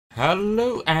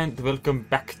Hello and welcome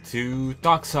back to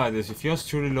Darksiders. If yours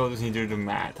truly Lord is neither the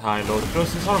mad High Lord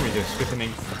closest army just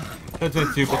threatening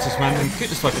 22 Four Horsemen and could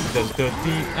just like it does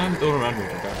 13 and all around with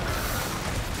that.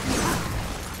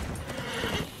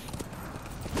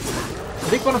 I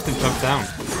think one of them jumped down.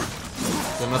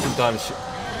 So I'm not entirely sure.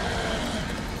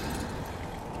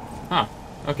 Ah,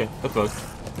 okay, that worked.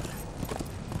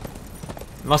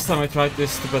 Last time I tried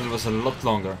this, the battle was a lot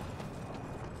longer.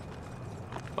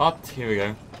 But here we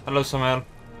go. Hello, Samuel.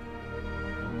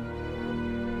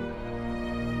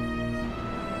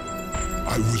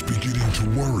 I was beginning to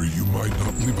worry you might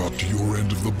not live up to your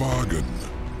end of the bargain.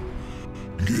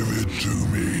 Give it to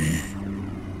me.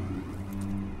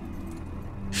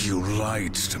 You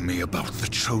lied to me about the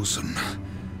Chosen.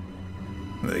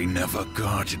 They never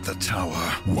guarded the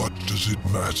tower. What does it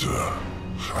matter?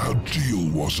 Our deal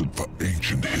wasn't for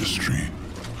ancient history.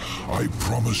 I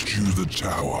promised you the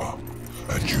tower,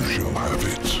 and you shall have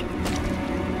it.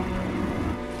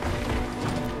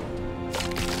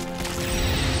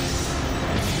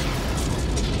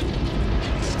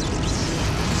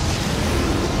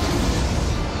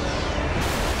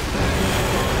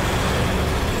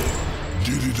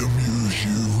 Did it amuse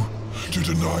you to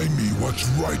deny me what's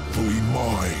rightfully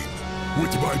mine?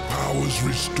 With my powers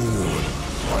restored,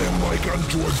 I am like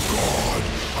unto a god.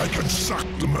 I can suck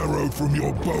the marrow from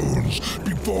your bones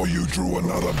before you drew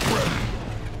another breath.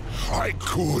 I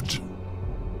could,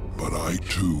 but I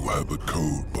too have a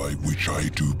code by which I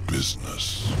do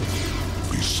business.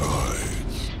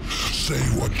 Besides, say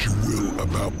what you will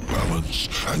about balance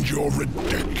and your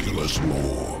ridiculous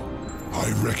law.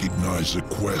 I recognize a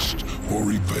quest for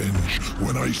revenge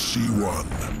when I see one,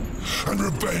 and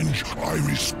revenge I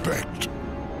respect.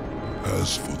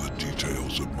 As for the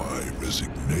details of my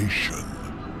resignation,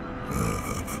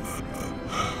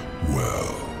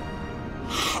 well,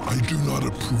 I do not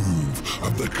approve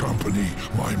of the company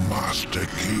my master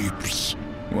keeps.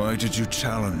 Why did you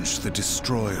challenge the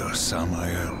Destroyer,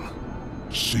 Samael?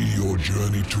 See your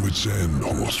journey to its end,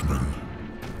 Horseman.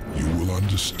 You will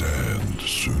understand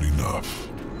soon enough.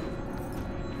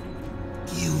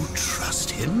 You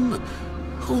trust him?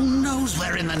 Who knows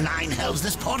where in the Nine Hells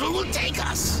this portal will take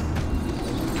us?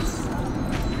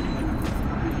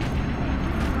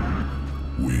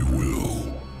 We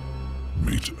will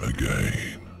meet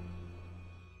again.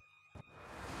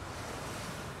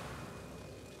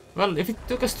 Well, if it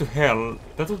took us to hell,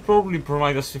 that would probably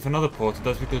provide us with another portal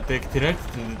that we could take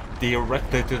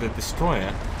directly to the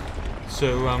Destroyer.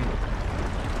 So,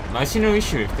 I see no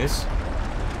issue with this.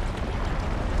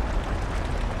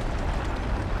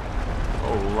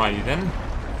 Alrighty then.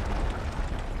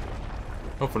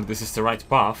 Hopefully this is the right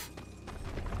path.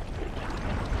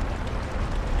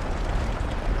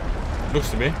 Looks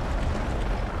to be.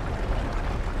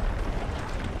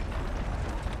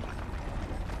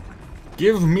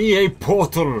 Give me a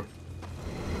portal!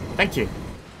 Thank you.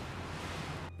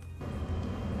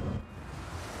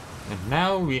 And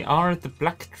now we are at the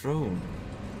Black Throne.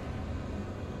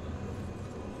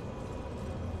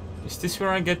 Is this where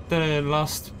I get the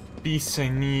last piece I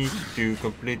need to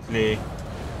completely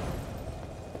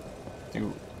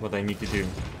do what I need to do?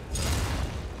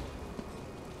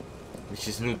 Which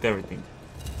is loot everything.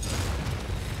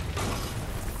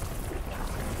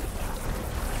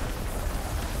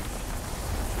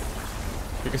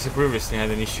 Because I previously had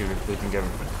an issue with looting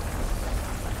everything.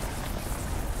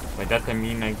 By that I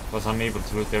mean I was unable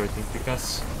to loot everything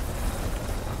because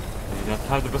I did not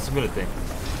have the possibility.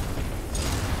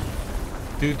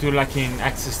 Due to lacking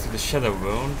access to the Shadow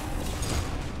World.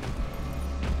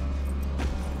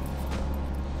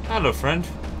 Hello, friend.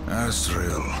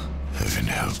 Azrael. Heaven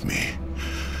help me.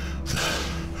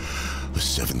 The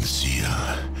seventh seal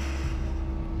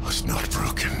was not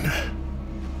broken.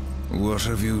 What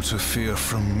have you to fear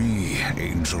from me,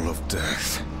 Angel of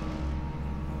Death?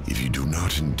 If you do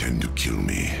not intend to kill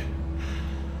me,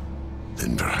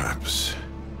 then perhaps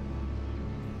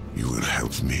you will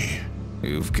help me.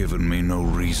 You've given me no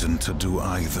reason to do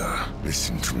either.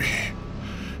 Listen to me.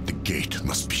 The gate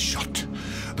must be shut.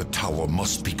 The tower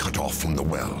must be cut off from the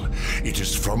well. It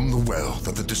is from the well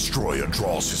that the Destroyer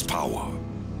draws his power.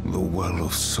 The Well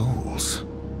of Souls?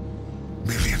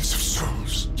 Millions of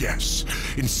souls, yes.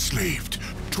 Enslaved,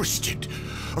 twisted.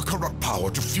 A corrupt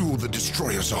power to fuel the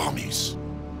Destroyer's armies.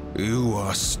 You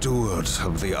are steward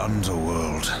of the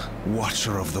underworld,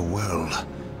 watcher of the well.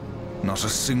 Not a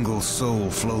single soul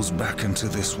flows back into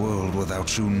this world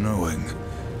without you knowing.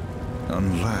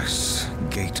 Unless,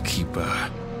 Gatekeeper,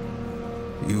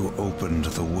 you opened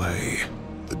the way.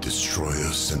 The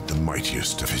Destroyer sent the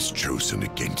mightiest of his Chosen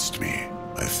against me.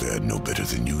 I fared no better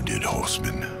than you did,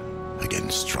 Horseman.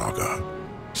 Against Straga.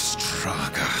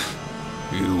 Praga.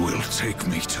 You will take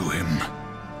me to him.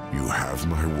 You have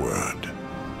my word.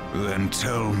 Then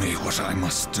tell me what I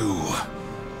must do,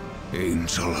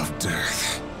 Angel of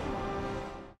Death.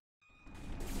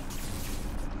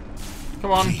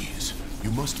 Come on. Please, you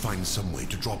must find some way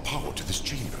to draw power to this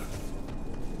chamber.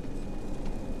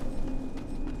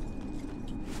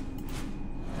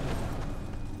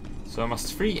 So I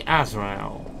must free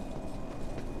Azrael.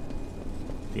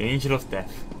 The Angel of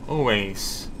Death.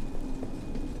 Always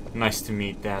nice to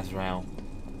meet Azrael.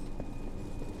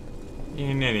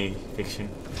 In any fiction.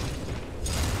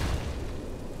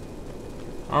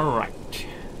 Alright.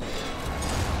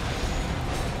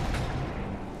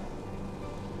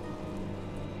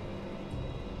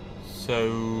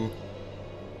 So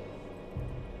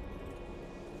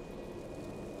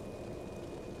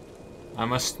I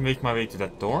must make my way to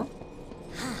that door.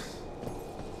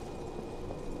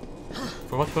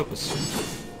 For what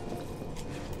purpose?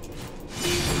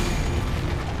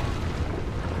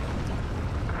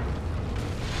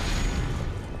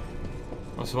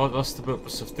 So what was the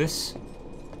purpose of this?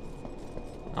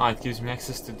 Ah, it gives me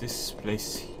access to this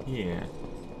place here.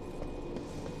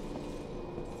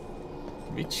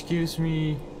 Which gives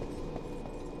me...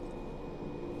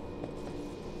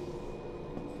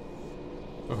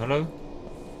 Oh, hello?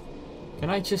 Can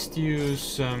I just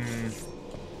use...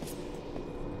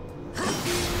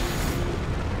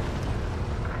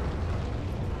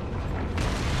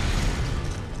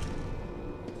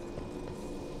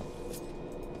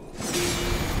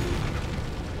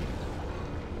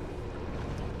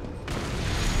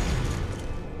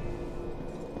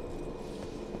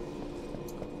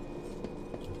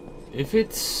 If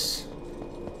it's...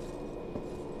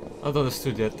 Not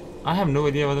understood yet. I have no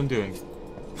idea what I'm doing.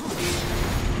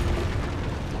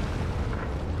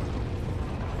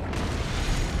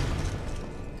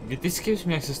 This gives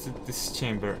me access to this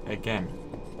chamber again.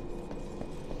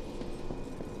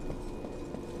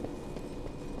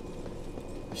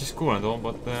 Which is cool and all,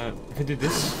 but if I do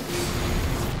this...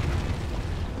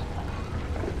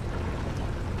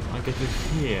 I'll get it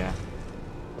here.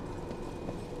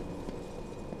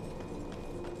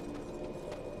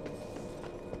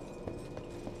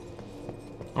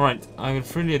 Alright, I will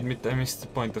freely admit I missed the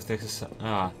point of the exercise.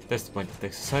 Ah, that's the point of the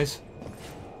exercise.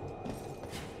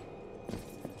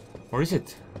 Or is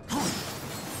it?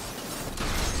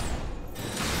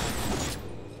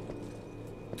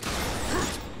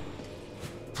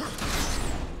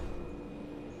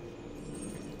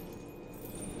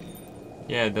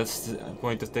 Yeah, that's the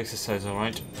point of the exercise,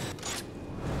 alright.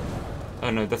 Oh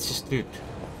no, that's just loot.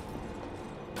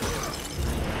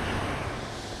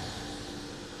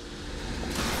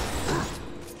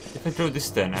 If I throw this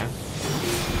there now.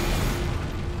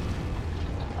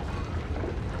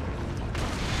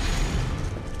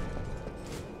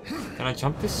 Can I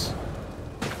jump this?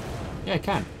 Yeah, I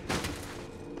can.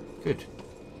 Good.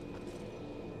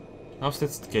 How's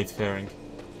that gate faring?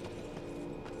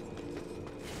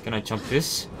 Can I jump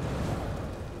this?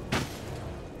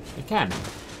 I can.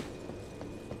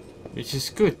 Which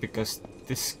is good because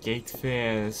this gate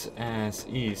fares as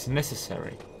is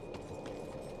necessary.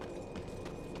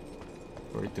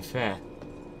 For it to fare.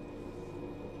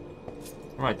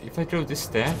 Right, if I throw this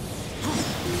there.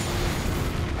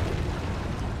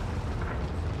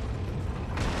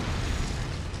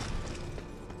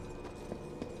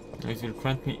 It will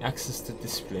grant me access to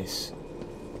this place.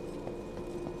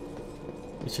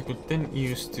 Which I could then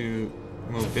use to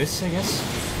move this, I guess.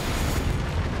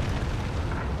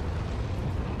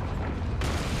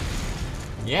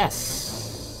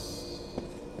 Yes!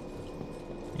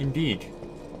 Indeed.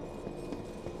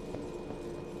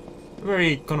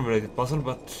 Very convoluted puzzle,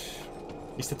 but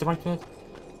is that the right word?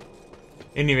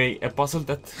 Anyway, a puzzle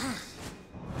that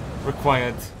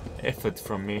required effort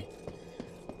from me.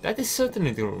 That is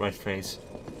certainly the right phrase.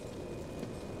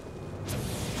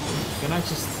 Can I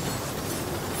just...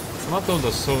 I want all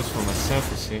those souls for myself,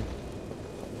 you see.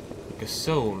 Because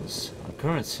souls are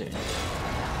currency.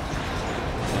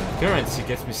 And currency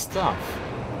gets me stuff.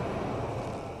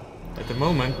 At the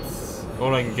moment,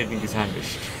 all I'm getting is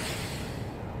ambushed.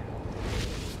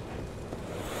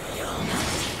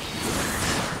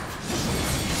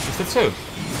 Is that so?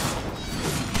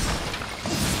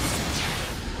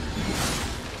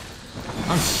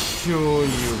 I'm sure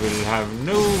you will have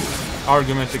no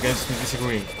argument against me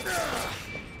disagreeing.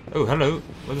 Oh, hello.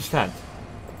 What is that?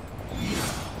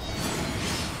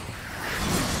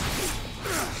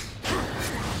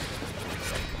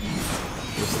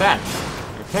 What's that?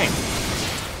 Okay.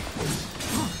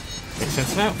 Makes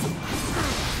sense now.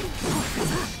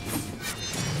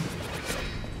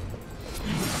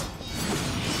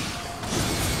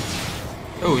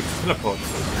 Oh, it teleports.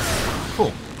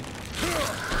 Cool.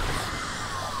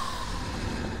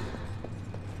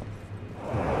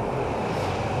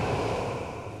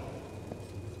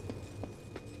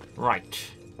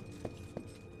 Right.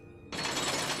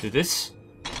 Do this.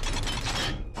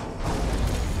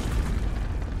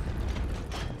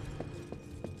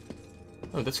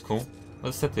 Oh, that's cool.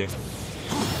 What does that do?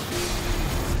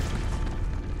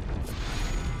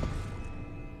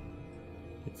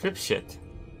 It flips shit.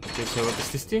 Okay, so what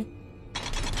does this do?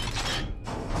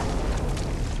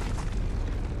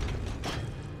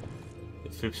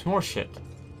 It flips more shit.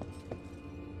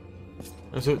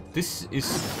 And so this is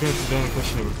currently the only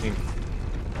questionable thing.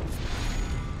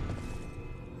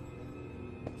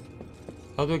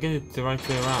 How do I get it the right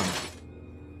way around?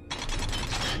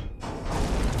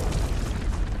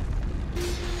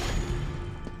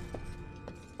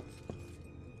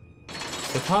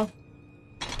 Is that how?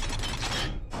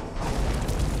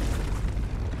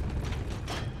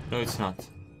 No, it's not.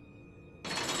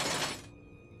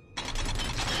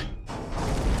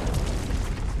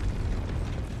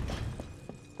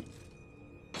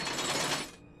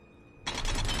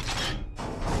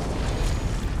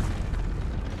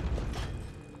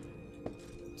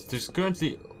 So there's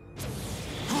currently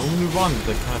only one that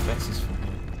can have access from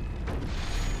here.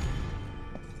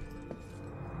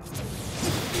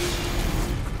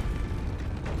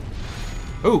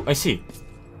 Oh, I see.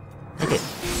 Okay.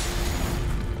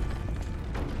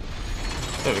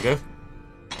 There we go.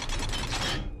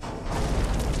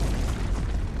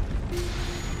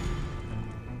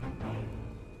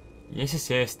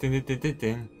 Yes.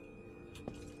 Ding.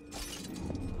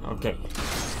 Okay.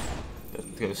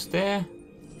 That goes there.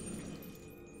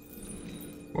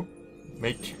 Whoop.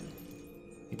 Wait.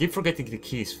 I keep forgetting the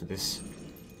keys for this.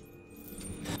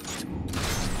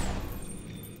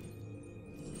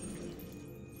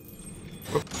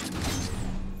 Whoop.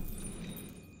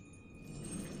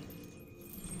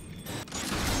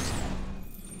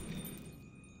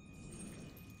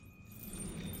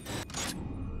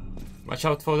 Watch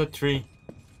out for the tree.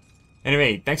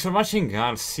 Anyway, thanks for watching.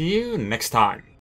 I'll see you next time.